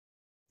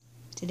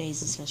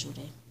today's a special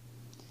day.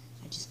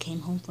 I just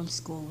came home from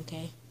school,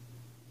 okay?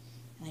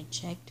 And I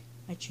checked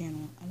my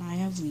channel, and I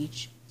have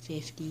reached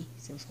 50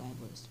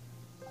 subscribers.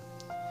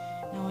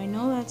 Now, I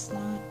know that's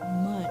not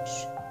much,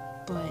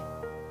 but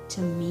to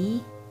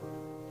me,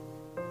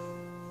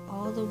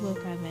 all the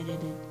work I've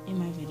edited in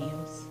my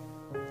videos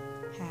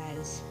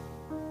has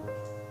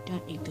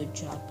done a good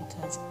job,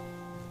 because,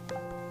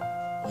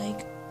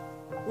 like,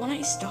 when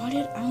I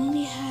started, I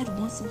only had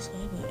 1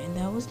 subscriber, and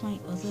that was my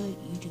other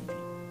YouTube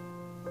channel.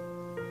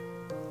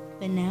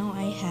 But now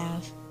I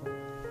have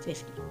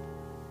 50.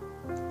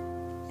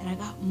 And I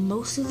got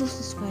most of the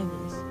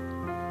subscribers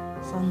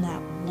from that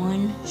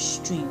one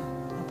stream.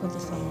 I'll put the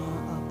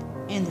thumbnail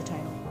up and the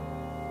title.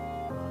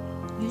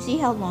 You see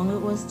how long it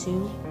was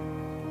too?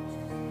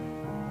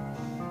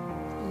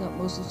 I got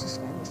most of the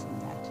subscribers from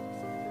that.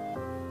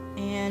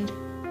 And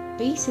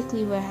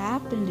basically what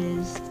happened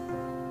is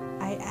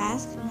I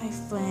asked my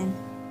friend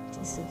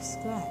to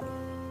subscribe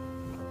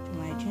to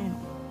my channel.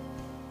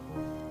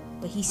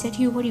 But he said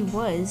he already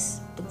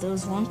was, but there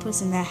was one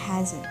person that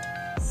hasn't.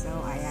 So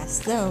I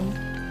asked them,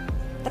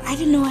 but I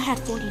didn't know I had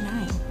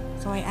 49.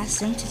 So I asked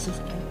them to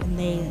subscribe, and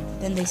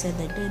then they said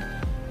they did.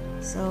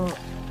 So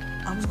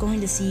I was going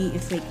to see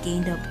if it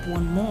gained up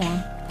one more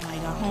when I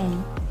got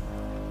home,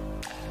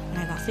 and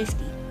I got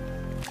 50.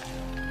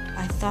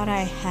 I thought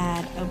I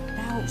had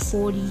about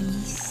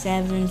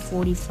 47,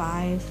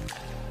 45.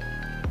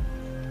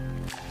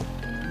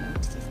 No,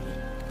 it's 50.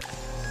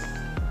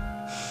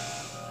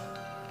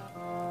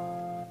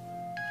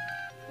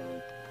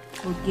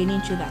 We're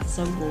getting to that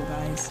sub goal,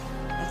 guys.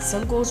 That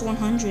sub goal is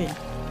 100.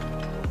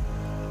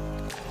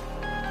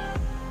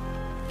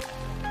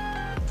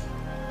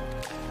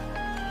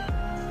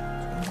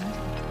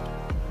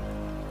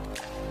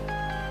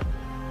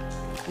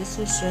 This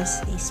was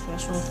just a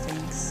special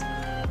thanks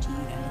to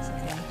you guys,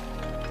 okay?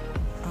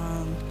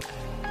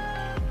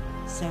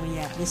 So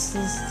yeah, this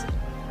is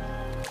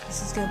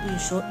gonna be a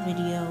short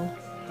video,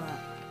 but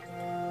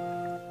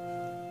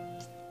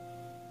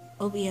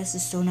OBS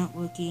is still not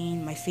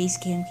working. My face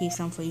cam keeps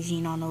on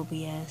freezing on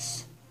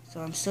OBS,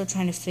 so I'm still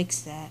trying to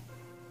fix that.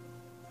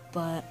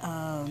 But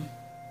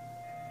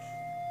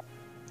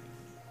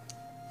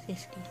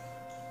 50.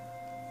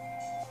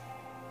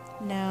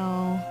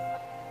 Now,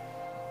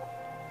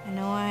 I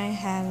know I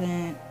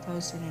haven't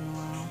posted in a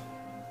while.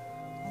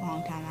 A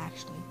long time,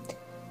 actually.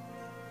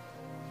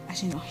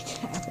 Actually, no,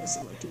 I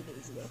posted like 2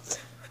 days ago.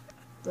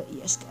 But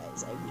yes,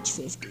 guys, I reached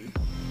 50.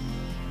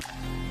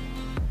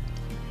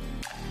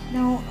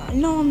 Now, I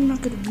know I'm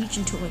not gonna reach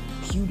until like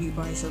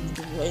PewDiePie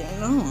something. Like, I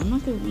know, I'm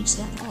not gonna reach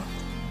that far.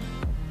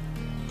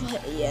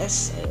 But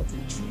yes, I have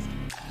reached 50.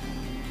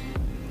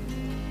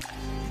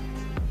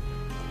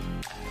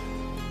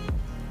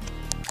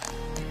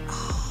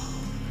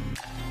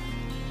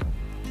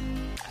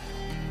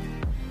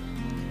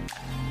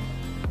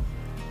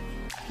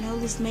 No,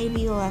 this may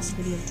be the last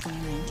video of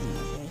 2019,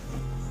 okay?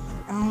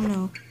 I don't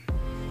know.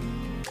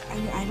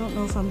 I don't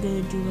know if I'm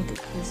gonna do like a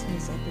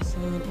Christmas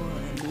episode or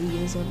a New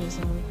Year's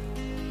episode.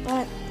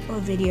 Or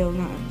video,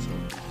 not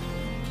episode.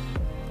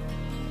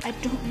 I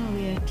don't know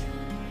yet.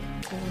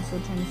 Because I'm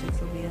still trying to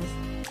fix OBS.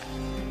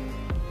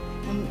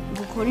 I'm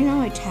recording on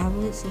my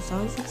tablet, so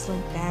sorry if it's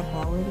like bad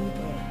quality,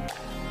 but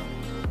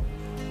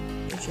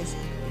it just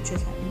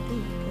happened to be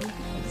good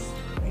because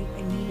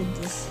I needed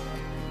this.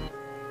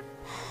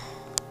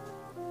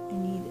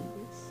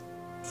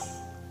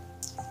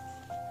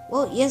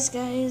 Well, yes,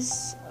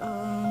 guys.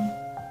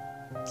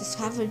 Just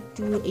have to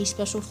do a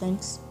special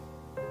thanks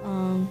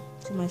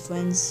to my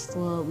friends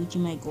for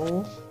reaching my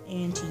goal,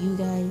 and to you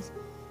guys.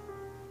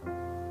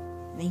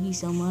 Thank you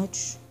so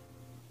much,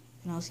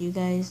 and I'll see you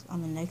guys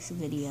on the next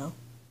video.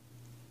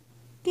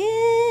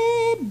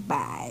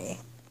 Goodbye.